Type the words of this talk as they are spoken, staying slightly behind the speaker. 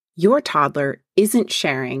Your toddler isn't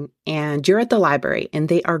sharing and you're at the library and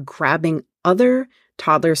they are grabbing other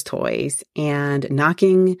toddlers' toys and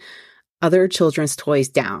knocking other children's toys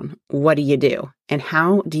down. What do you do? And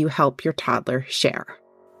how do you help your toddler share?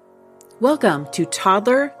 Welcome to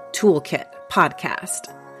Toddler Toolkit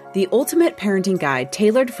Podcast, the ultimate parenting guide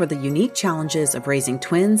tailored for the unique challenges of raising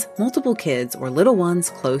twins, multiple kids, or little ones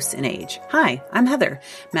close in age. Hi, I'm Heather,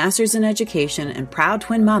 master's in education and proud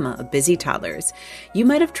twin mama of busy toddlers. You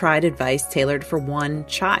might have tried advice tailored for one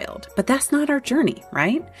child, but that's not our journey,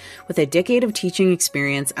 right? With a decade of teaching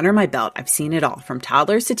experience under my belt, I've seen it all, from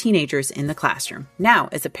toddlers to teenagers in the classroom. Now,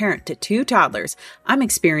 as a parent to two toddlers, I'm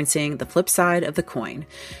experiencing the flip side of the coin.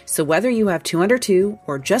 So whether you have two under two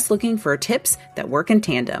or just looking for tips that work in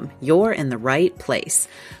tandem, you're in the right place.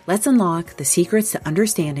 Let's unlock the secrets to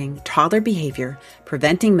understanding toddler behavior,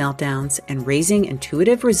 preventing meltdowns, and raising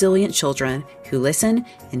intuitive, resilient children who listen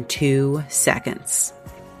in 2 seconds.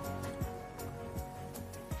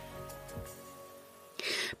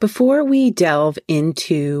 Before we delve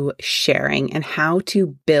into sharing and how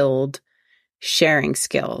to build sharing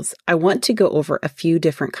skills, I want to go over a few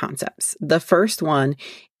different concepts. The first one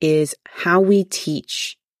is how we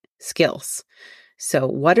teach skills. So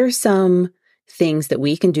what are some things that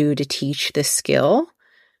we can do to teach this skill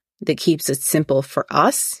that keeps it simple for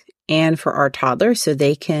us and for our toddlers so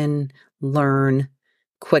they can learn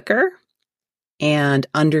quicker and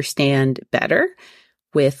understand better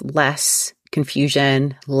with less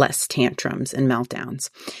confusion, less tantrums and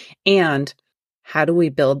meltdowns? And how do we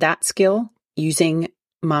build that skill using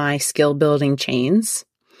my skill building chains,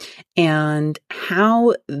 and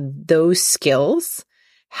how those skills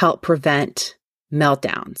help prevent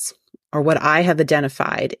meltdowns, or what I have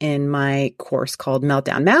identified in my course called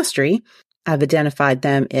Meltdown Mastery. I've identified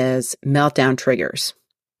them as meltdown triggers.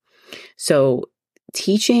 So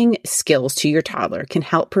teaching skills to your toddler can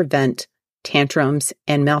help prevent tantrums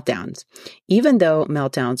and meltdowns. Even though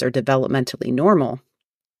meltdowns are developmentally normal,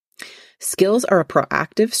 skills are a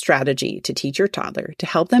proactive strategy to teach your toddler to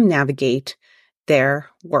help them navigate their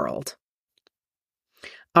world.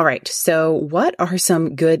 All right, so what are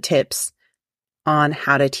some good tips on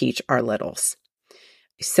how to teach our littles?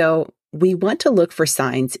 So we want to look for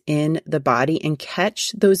signs in the body and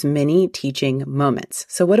catch those mini teaching moments.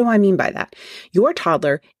 So what do I mean by that? Your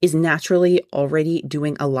toddler is naturally already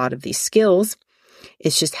doing a lot of these skills.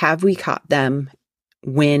 It's just, have we caught them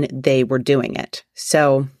when they were doing it?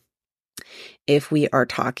 So if we are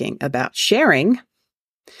talking about sharing,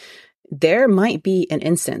 there might be an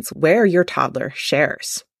instance where your toddler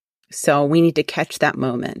shares. So we need to catch that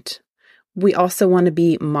moment. We also want to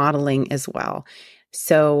be modeling as well.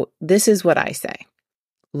 So this is what I say.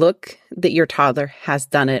 Look that your toddler has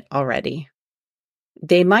done it already.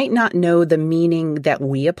 They might not know the meaning that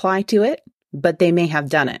we apply to it, but they may have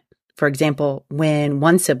done it. For example, when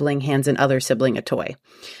one sibling hands another sibling a toy,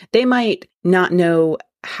 they might not know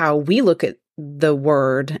how we look at the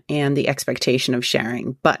word and the expectation of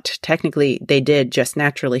sharing, but technically they did just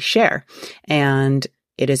naturally share. And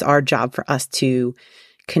it is our job for us to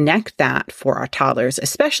connect that for our toddlers,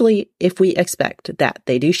 especially if we expect that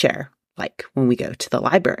they do share, like when we go to the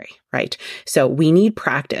library, right? So we need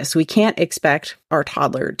practice. We can't expect our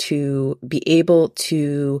toddler to be able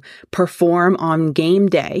to perform on game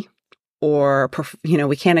day, or,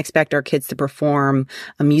 we can't expect our kids to perform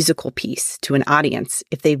a musical piece to an audience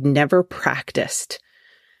if they've never practiced.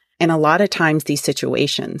 And a lot of times these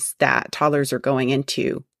situations that toddlers are going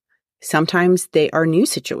into, sometimes they are new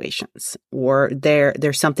situations, or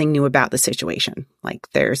there's something new about the situation. Like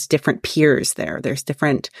there's different peers there, there's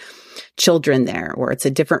different children there, or it's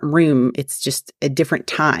a different room. It's just a different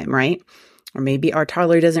time, right? Or maybe our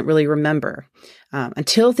toddler doesn't really remember.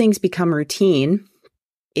 Until things become routine,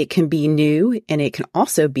 it can be new and it can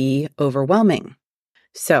also be overwhelming.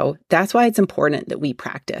 So that's why it's important that we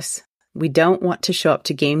practice. We don't want to show up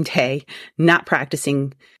to game day not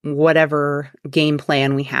practicing whatever game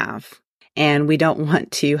plan we have. And we don't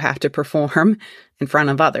want to have to perform in front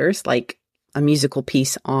of others, like a musical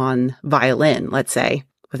piece on violin, let's say,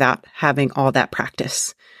 without having all that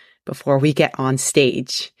practice before we get on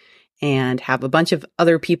stage and have a bunch of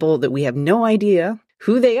other people that we have no idea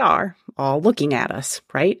who they are all looking at us,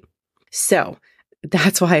 right? So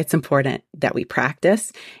that's why it's important that we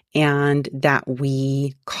practice and that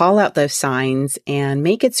we call out those signs and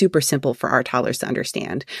make it super simple for our toddlers to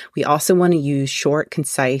understand. We also want to use short,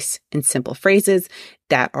 concise, and simple phrases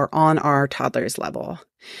that are on our toddler's level.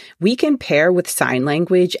 We can pair with sign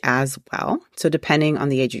language as well. So depending on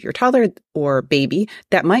the age of your toddler or baby,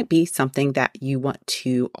 that might be something that you want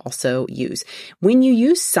to also use. When you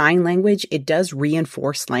use sign language, it does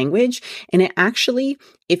reinforce language. And it actually,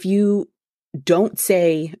 if you don't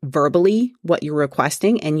say verbally what you're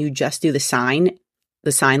requesting and you just do the sign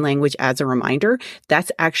language as a reminder,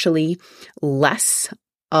 that's actually less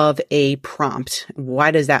of a prompt.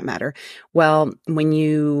 Why does that matter? Well, when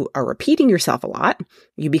you are repeating yourself a lot,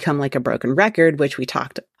 you become like a broken record, which we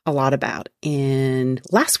talked a lot about in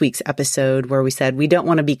last week's episode where we said we don't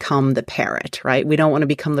want to become the parrot, right? We don't want to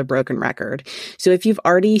become the broken record. So if you've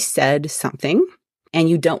already said something and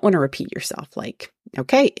you don't want to repeat yourself, like,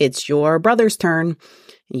 okay, it's your brother's turn,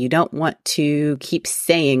 and you don't want to keep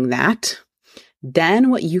saying that, then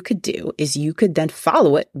what you could do is you could then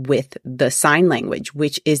follow it with the sign language,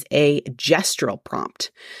 which is a gestural prompt.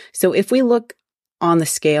 So if we look on the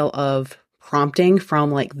scale of prompting from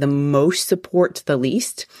like the most support to the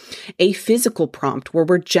least, a physical prompt where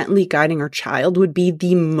we're gently guiding our child would be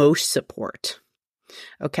the most support.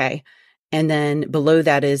 Okay. And then below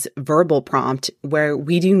that is verbal prompt, where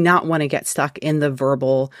we do not want to get stuck in the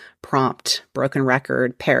verbal prompt, broken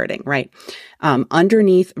record, parroting, right?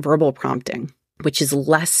 Underneath verbal prompting, which is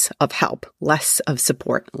less of help, less of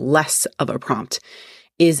support, less of a prompt,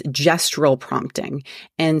 is gestural prompting.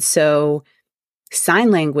 And so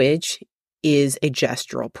sign language is a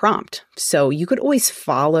gestural prompt. So you could always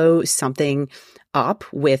follow something up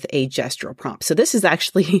with a gestural prompt. So this is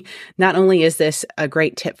actually, not only is this a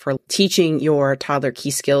great tip for teaching your toddler key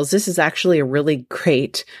skills, this is actually a really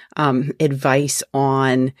great advice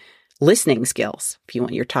on listening skills if you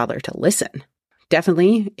want your toddler to listen.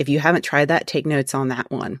 Definitely, if you haven't tried that, take notes on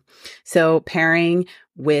that one. So pairing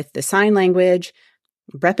with the sign language,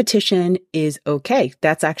 repetition is okay.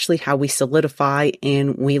 That's actually how we solidify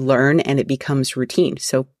and we learn and it becomes routine.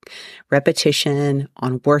 So repetition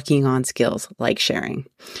on working on skills like sharing.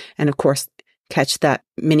 And of course, catch that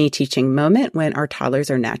mini teaching moment when our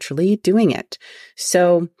toddlers are naturally doing it.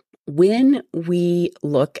 So when we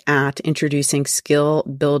look at introducing skill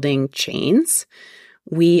building chains,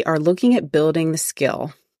 we are looking at building the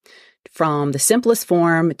skill from the simplest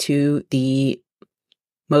form to the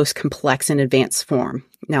most complex and advanced form.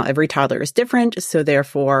 Now, every toddler is different, so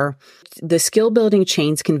therefore, the skill building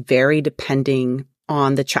chains can vary depending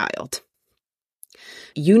on the child.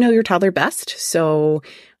 You know your toddler best, so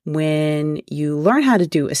when you learn how to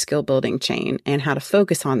do a skill building chain and how to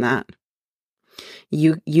focus on that,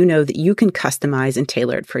 you know that you can customize and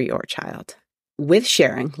tailor it for your child. With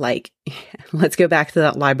sharing, like, let's go back to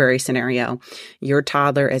that library scenario. Your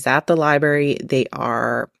toddler is at the library. They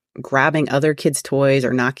are grabbing other kids' toys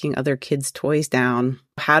or knocking other kids' toys down.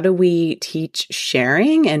 How do we teach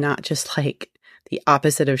sharing and not just like the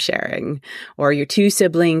opposite of sharing? Or your two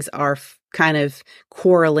siblings are kind of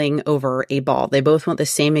quarreling over a ball. They both want the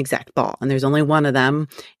same exact ball and there's only one of them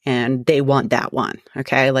and they want that one.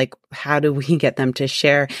 Okay. Like, how do we get them to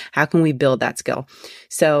share? How can we build that skill?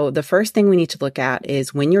 So the first thing we need to look at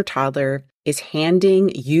is when your toddler is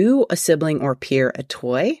handing you, a sibling or peer, a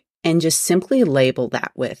toy, and just simply label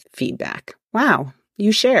that with feedback. Wow,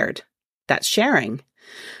 you shared. That's sharing.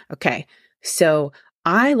 Okay. So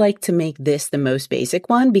I like to make this the most basic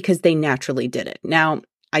one because they naturally did it. Now,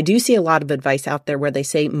 I do see a lot of advice out there where they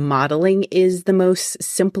say modeling is the most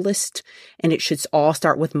simplest and it should all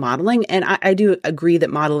start with modeling. And I do agree that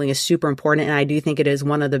modeling is super important. And I do think it is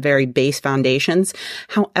one of the very base foundations.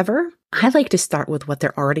 However, I like to start with what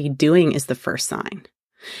they're already doing is the first sign.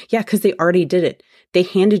 Yeah, because they already did it. They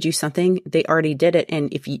handed you something, they already did it. And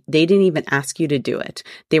they didn't even ask you to do it.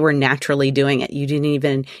 They were naturally doing it. You didn't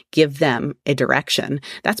even give them a direction.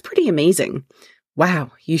 That's pretty amazing.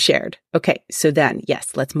 Wow, you shared. Okay, so then,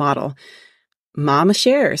 yes, let's model. Mama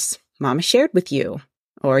shares. Mama shared with you.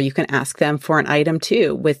 Or you can ask them for an item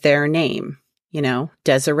too with their name.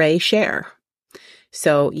 Desiree share.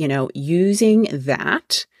 So, using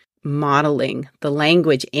that, modeling the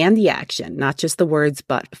language and the action, not just the words,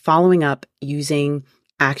 but following up using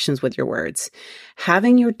actions with your words.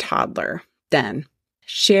 Having your toddler then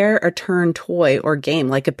share a turn toy or game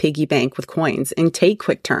like a piggy bank with coins and take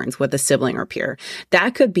quick turns with a sibling or peer.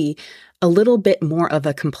 That could be a little bit more of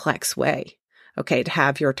a complex way, okay, to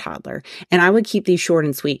have your toddler. And I would keep these short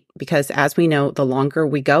and sweet because as we know, the longer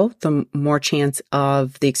we go, the more chance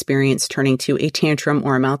of the experience turning to a tantrum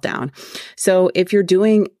or a meltdown. So if you're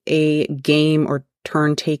doing a game or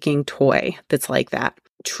turn-taking toy that's like that,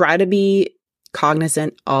 try to be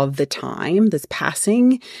cognizant of the time that's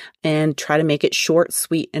passing and try to make it short,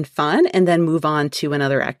 sweet, and fun, and then move on to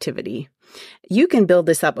another activity. you can build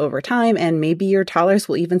this up over time, and maybe your toddlers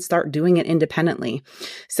will even start doing it independently.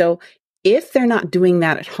 So if they're not doing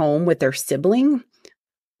that at home with their sibling,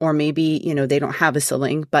 or maybe, they don't have a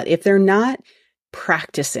sibling, but if they're not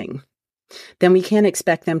practicing, then we can't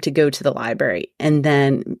expect them to go to the library and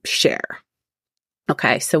then share.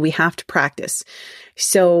 Okay, so we have to practice.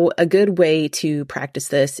 So a good way to practice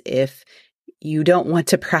this, if you don't want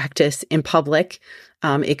to practice in public,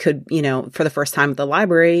 it could, for the first time at the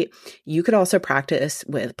library, you could also practice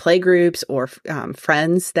with play groups or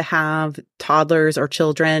friends that have toddlers or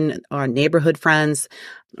children, or neighborhood friends,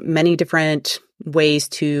 many different ways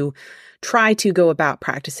to try to go about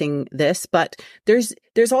practicing this. But there's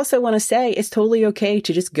also want to say it's totally okay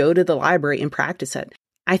to just go to the library and practice it.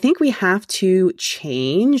 I think we have to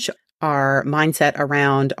change our mindset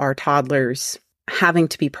around our toddlers having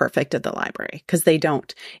to be perfect at the library, because they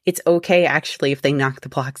don't. It's okay, actually, if they knock the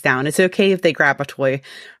blocks down. It's okay if they grab a toy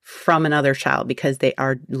from another child, because they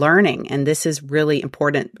are learning. And this is really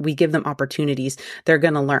important. We give them opportunities. They're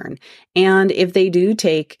going to learn. And if they do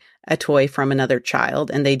take a toy from another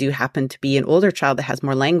child, and they do happen to be an older child that has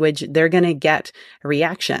more language, they're going to get a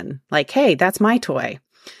reaction like, hey, that's my toy.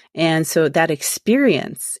 And so that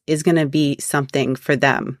experience is going to be something for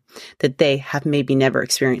them that they have maybe never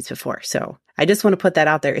experienced before. So I just want to put that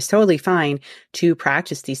out there. It's totally fine to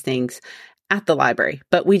practice these things at the library,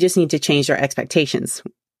 but we just need to change our expectations.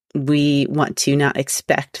 We want to not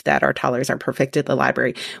expect that our toddlers are perfect at the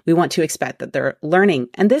library. We want to expect that they're learning.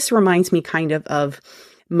 And this reminds me kind of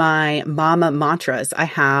my mama mantras.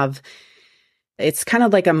 It's kind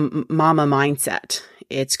of like a mama mindset.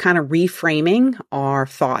 It's kind of reframing our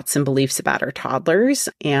thoughts and beliefs about our toddlers.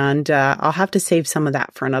 And I'll have to save some of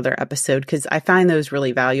that for another episode, because I find those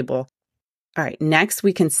really valuable. All right, next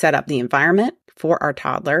we can set up the environment for our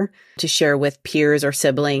toddler to share with peers or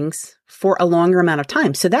siblings for a longer amount of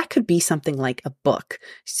time. So that could be something like a book.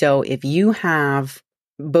 So if you have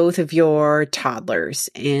both of your toddlers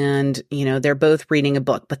and, they're both reading a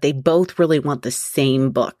book, but they both really want the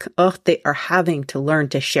same book. They are having to learn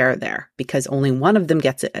to share there, because only one of them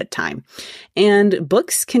gets it at a time. And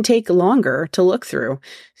books can take longer to look through.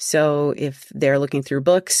 So if they're looking through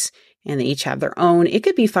books and they each have their own, it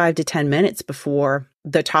could be 5 to 10 minutes before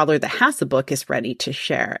the toddler that has the book is ready to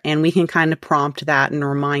share. And we can kind of prompt that and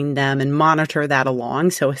remind them and monitor that along,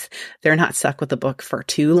 so they're not stuck with the book for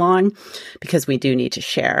too long, because we do need to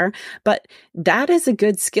share. But that is a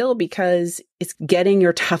good skill, because it's getting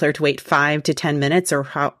your toddler to wait 5 to 10 minutes or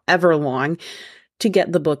however long to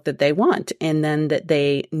get the book that they want, and then that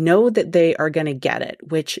they know that they are going to get it,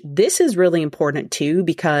 which this is really important too,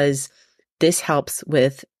 because this helps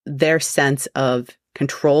with their sense of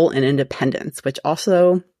control and independence, which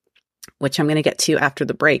I'm going to get to after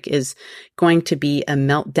the break, is going to be a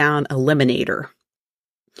meltdown eliminator.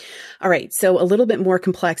 All right, so a little bit more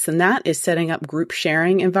complex than that is setting up group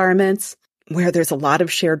sharing environments where there's a lot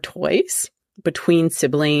of shared toys between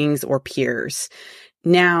siblings or peers.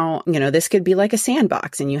 Now, this could be like a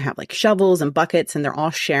sandbox, and you have like shovels and buckets, and they're all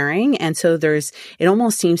sharing. And so it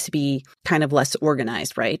almost seems to be kind of less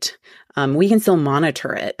organized, right? We can still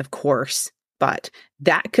monitor it, of course, but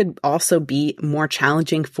that could also be more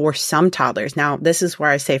challenging for some toddlers. Now, this is where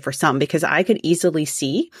I say for some, because I could easily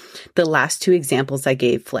see the last two examples I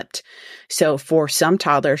gave flipped. So for some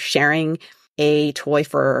toddlers, sharing a toy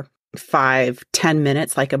for 5-10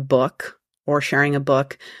 minutes, like a book, or sharing a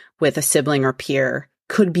book with a sibling or peer,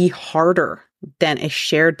 could be harder than a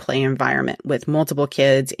shared play environment with multiple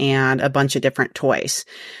kids and a bunch of different toys.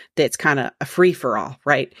 That's kind of a free-for-all,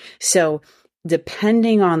 right? So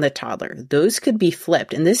depending on the toddler, those could be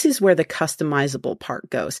flipped. And this is where the customizable part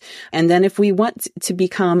goes. And then if we want to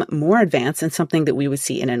become more advanced and something that we would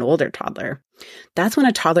see in an older toddler, that's when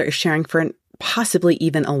a toddler is sharing for possibly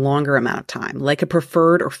even a longer amount of time, like a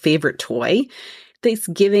preferred or favorite toy. That's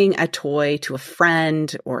giving a toy to a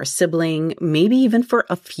friend or a sibling, maybe even for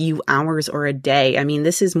a few hours or a day. I mean,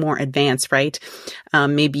 this is more advanced, right?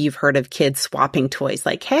 Maybe you've heard of kids swapping toys,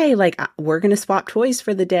 like, hey, we're going to swap toys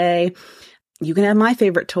for the day. You can have my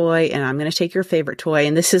favorite toy and I'm going to take your favorite toy.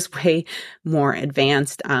 And this is way more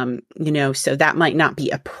advanced, so that might not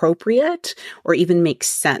be appropriate or even make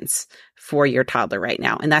sense for your toddler right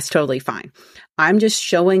now. And that's totally fine. I'm just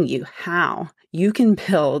showing you how you can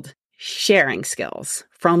build sharing skills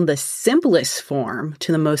from the simplest form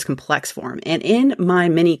to the most complex form. And in my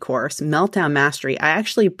mini course, Meltdown Mastery, I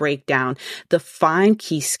actually break down the 5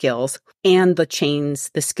 key skills and the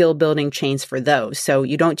skill building chains for those. So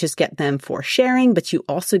you don't just get them for sharing, but you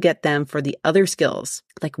also get them for the other skills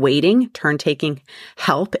like waiting, turn taking,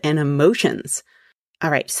 help, and emotions. All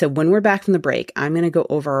right. So when we're back from the break, I'm going to go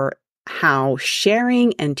over how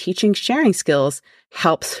sharing and teaching sharing skills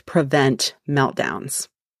helps prevent meltdowns.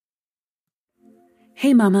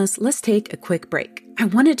 Hey mamas, let's take a quick break. I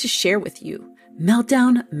wanted to share with you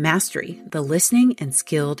Meltdown Mastery, the Listening and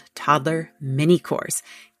Skilled Toddler Mini Course.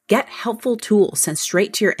 Get helpful tools sent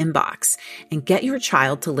straight to your inbox and get your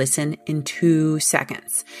child to listen in 2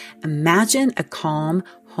 seconds. Imagine a calm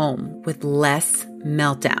home with less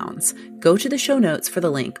meltdowns. Go to the show notes for the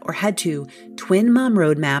link or head to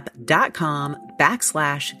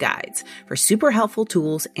twinmomroadmap.com/guides for super helpful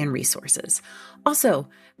tools and resources. Also,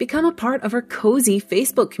 become a part of our cozy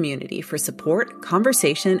Facebook community for support,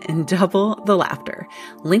 conversation, and double the laughter.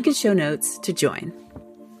 Link in show notes to join.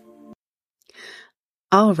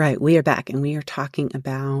 All right, we are back and we are talking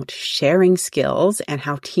about sharing skills and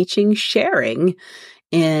how teaching sharing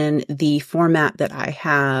in the format that I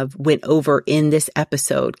have went over in this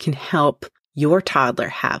episode can help your toddler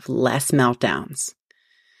have less meltdowns.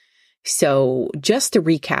 So just to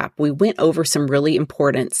recap, we went over some really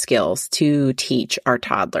important skills to teach our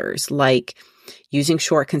toddlers, like using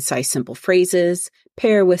short, concise, simple phrases,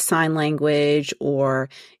 pair with sign language, or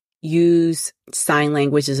use sign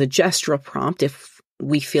language as a gestural prompt if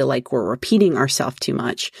we feel like we're repeating ourselves too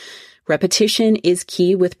much. Repetition is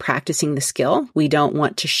key with practicing the skill. We don't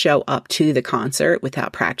want to show up to the concert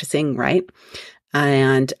without practicing, right?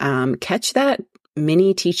 And catch that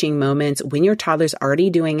mini teaching moments when your toddler's already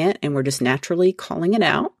doing it and we're just naturally calling it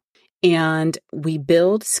out. And we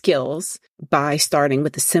build skills by starting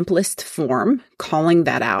with the simplest form, calling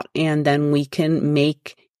that out, and then we can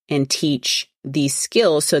make and teach these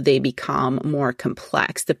skills so they become more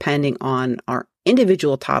complex depending on our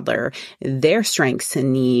individual toddler, their strengths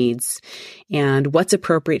and needs, and what's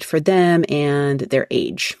appropriate for them and their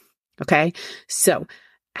age. Okay, so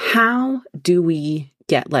how do we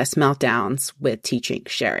get less meltdowns with teaching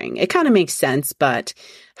sharing? It kind of makes sense, but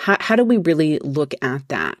how do we really look at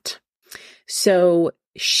that? So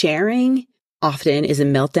sharing often is a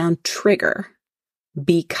meltdown trigger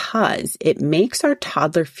because it makes our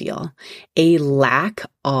toddler feel a lack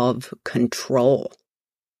of control.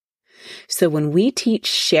 So when we teach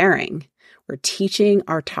sharing, we're teaching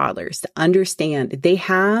our toddlers to understand they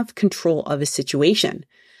have control of a situation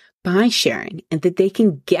by sharing and that they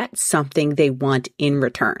can get something they want in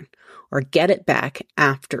return or get it back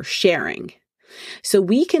after sharing. So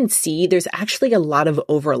we can see there's actually a lot of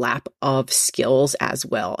overlap of skills as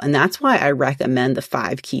well. And that's why I recommend the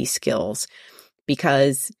 5 key skills,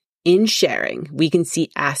 because in sharing, we can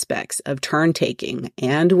see aspects of turn taking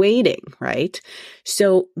and waiting, right?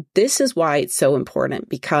 So this is why it's so important,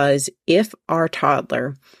 because if our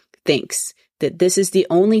toddler thinks that this is the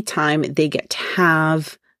only time they get to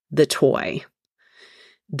have the toy,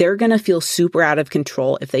 they're going to feel super out of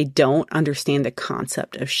control if they don't understand the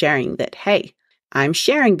concept of sharing, that, hey, I'm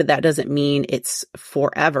sharing, but that doesn't mean it's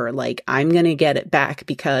forever. Like, I'm going to get it back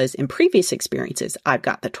because in previous experiences, I've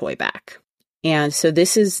got the toy back. And so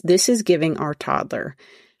this is giving our toddler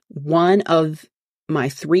one of my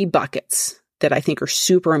 3 buckets that I think are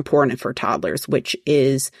super important for toddlers, which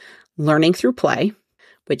is learning through play,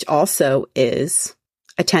 which also is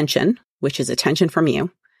attention, which is attention from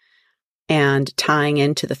you, and tying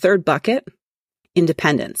into the 3rd bucket,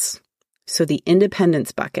 independence. So the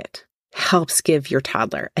independence bucket helps give your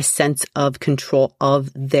toddler a sense of control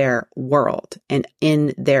of their world and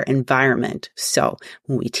in their environment. So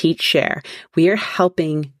when we teach share, we are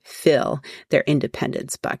helping fill their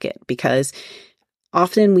independence bucket, because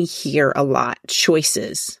often we hear a lot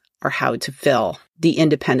choices are how to fill the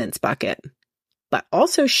independence bucket. But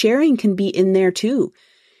also sharing can be in there too,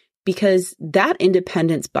 because that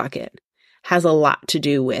independence bucket has a lot to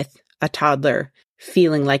do with a toddler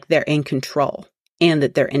feeling like they're in control and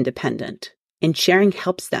that they're independent. And sharing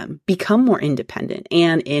helps them become more independent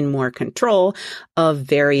and in more control of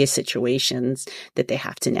various situations that they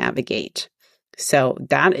have to navigate. So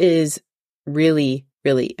that is really,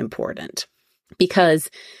 really important,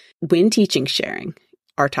 because when teaching sharing,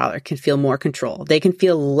 our toddler can feel more control. They can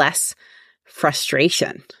feel less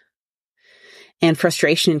frustration. And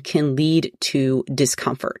frustration can lead to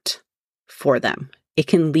discomfort for them. It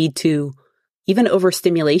can lead to even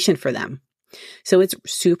overstimulation for them. So it's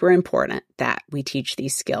super important that we teach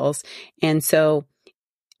these skills. And so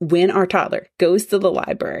when our toddler goes to the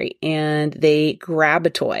library and they grab a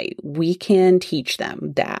toy, we can teach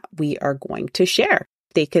them that we are going to share.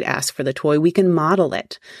 They could ask for the toy. We can model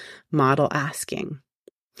it, model asking.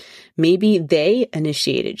 Maybe they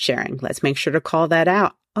initiated sharing. Let's make sure to call that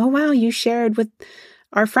out. Oh, wow, you shared with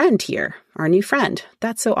our friend here, our new friend.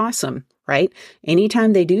 That's so awesome, right?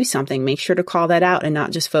 Anytime they do something, make sure to call that out and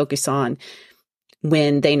not just focus on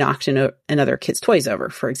when they knocked another kid's toys over,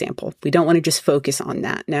 for example. We don't want to just focus on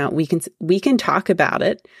that. Now we can talk about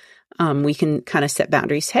it. We can kind of set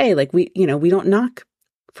boundaries. Hey, like we don't knock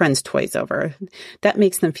friends' toys over. That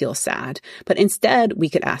makes them feel sad. But instead, we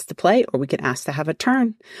could ask to play, or we could ask to have a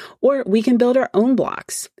turn, or we can build our own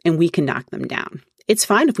blocks and we can knock them down. It's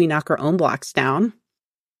fine if we knock our own blocks down.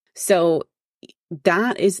 So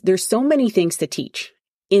there's so many things to teach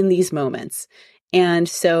in these moments. And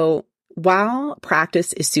so while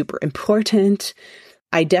practice is super important,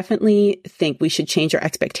 I definitely think we should change our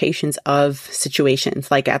expectations of situations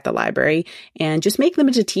like at the library and just make them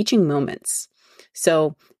into teaching moments.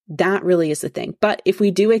 So that really is the thing. But if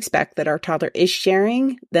we do expect that our toddler is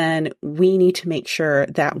sharing, then we need to make sure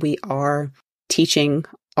that we are teaching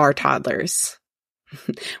our toddlers.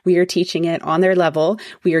 We are teaching it on their level.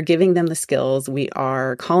 We are giving them the skills. We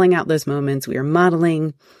are calling out those moments. We are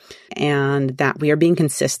modeling, and that we are being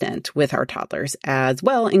consistent with our toddlers as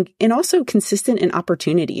well. And also consistent in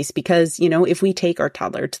opportunities, because, if we take our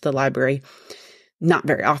toddler to the library not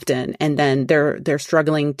very often, and then they're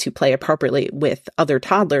struggling to play appropriately with other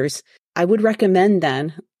toddlers, I would recommend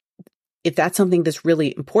then, if that's something that's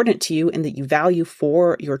really important to you and that you value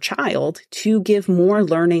for your child, to give more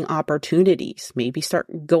learning opportunities. Maybe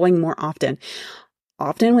start going more often.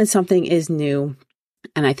 Often when something is new,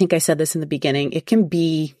 and I think I said this in the beginning, it can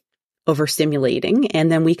be overstimulating,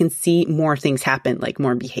 and then we can see more things happen, like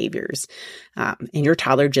more behaviors. And your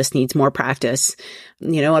toddler just needs more practice.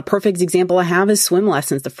 A perfect example I have is swim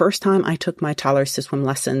lessons. The first time I took my toddlers to swim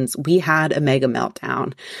lessons, we had a mega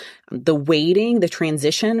meltdown. The waiting, the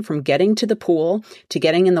transition from getting to the pool to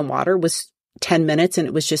getting in the water was 10 minutes, and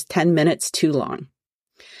it was just 10 minutes too long.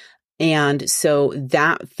 And so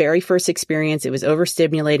that very first experience, it was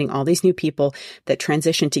overstimulating, all these new people. That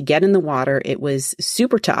transition to get in the water, it was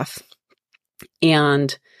super tough.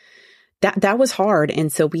 And that was hard.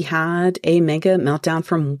 And so we had a mega meltdown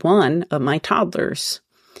from one of my toddlers.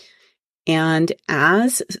 And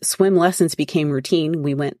as swim lessons became routine,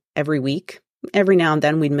 we went every week. Every now and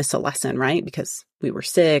then we'd miss a lesson, right? Because we were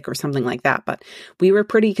sick or something like that. But we were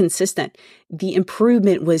pretty consistent. The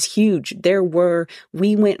improvement was huge.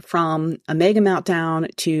 We went from a mega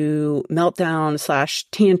meltdown to meltdown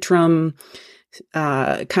 / tantrum,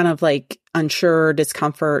 kind of like unsure,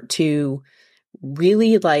 discomfort, to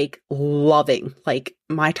really like loving. Like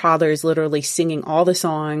my toddler is literally singing all the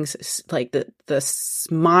songs, like the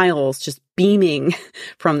smiles just beaming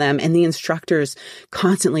from them, and the instructors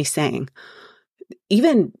constantly saying,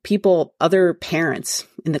 even other parents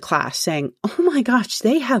in the class saying, oh my gosh,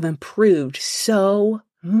 they have improved so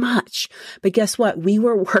much. But guess what? We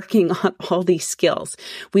were working on all these skills.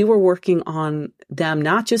 We were working on them,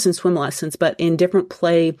 not just in swim lessons, but in different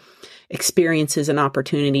play experiences and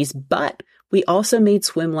opportunities. But we also made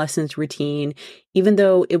swim lessons routine, even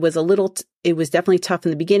though it was definitely tough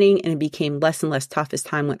in the beginning, and it became less and less tough as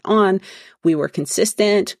time went on. We were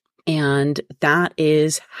consistent. And that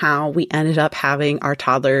is how we ended up having our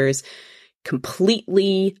toddlers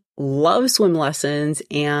completely love swim lessons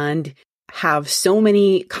and have so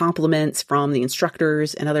many compliments from the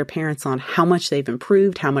instructors and other parents on how much they've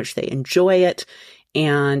improved, how much they enjoy it.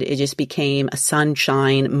 And it just became a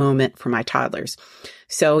sunshine moment for my toddlers.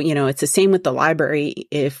 So, it's the same with the library.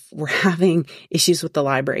 If we're having issues with the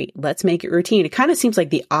library, let's make it routine. It kind of seems like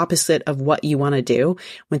the opposite of what you want to do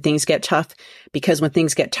when things get tough, because when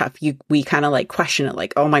things get tough, we kind of like question it,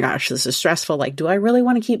 like, oh my gosh, this is stressful. Like, do I really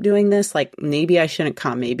want to keep doing this? Like, maybe I shouldn't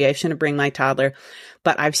come. Maybe I shouldn't bring my toddler.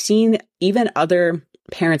 But I've seen even other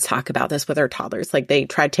parents talk about this with their toddlers. Like, they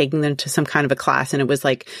tried taking them to some kind of a class, and it was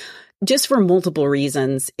like, just for multiple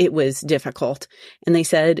reasons, it was difficult. And they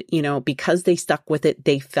said, because they stuck with it,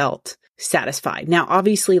 they felt satisfied. Now,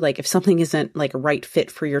 obviously, like if something isn't like a right fit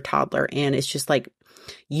for your toddler, and it's just like,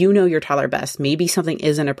 your toddler best, maybe something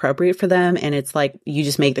isn't appropriate for them. And it's like, you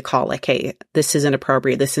just make the call like, hey, this isn't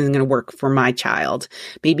appropriate. This isn't going to work for my child.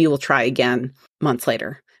 Maybe we'll try again months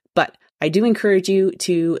later. But I do encourage you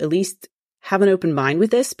to at least have an open mind with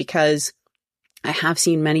this, because I have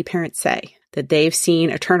seen many parents say that they've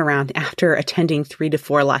seen a turnaround after attending 3 to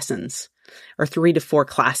 4 lessons or 3 to 4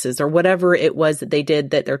 classes or whatever it was that they did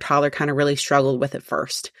that their toddler kind of really struggled with at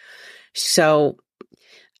first. So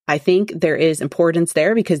I think there is importance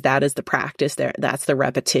there, because that is the practice there. That's the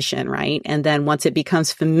repetition, right? And then once it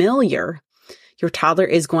becomes familiar, your toddler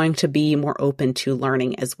is going to be more open to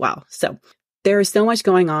learning as well. So there is so much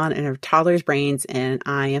going on in our toddler's brains, and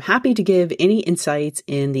I am happy to give any insights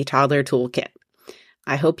in the toddler toolkit.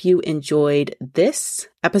 I hope you enjoyed this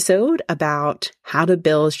episode about how to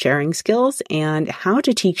build sharing skills and how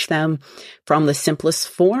to teach them from the simplest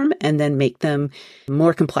form and then make them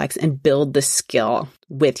more complex and build the skill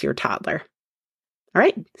with your toddler. All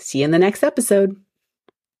right, see you in the next episode.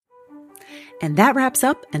 And that wraps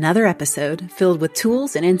up another episode filled with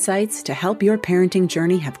tools and insights to help your parenting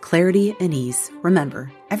journey have clarity and ease.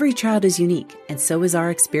 Remember, every child is unique, and so is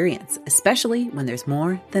our experience, especially when there's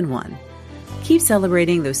more than one. Keep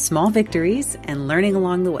celebrating those small victories and learning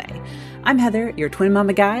along the way. I'm Heather, your Twin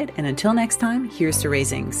Mama Guide, and until next time, here's to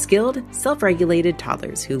raising skilled, self-regulated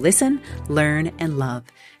toddlers who listen, learn, and love.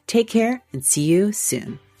 Take care and see you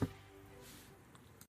soon.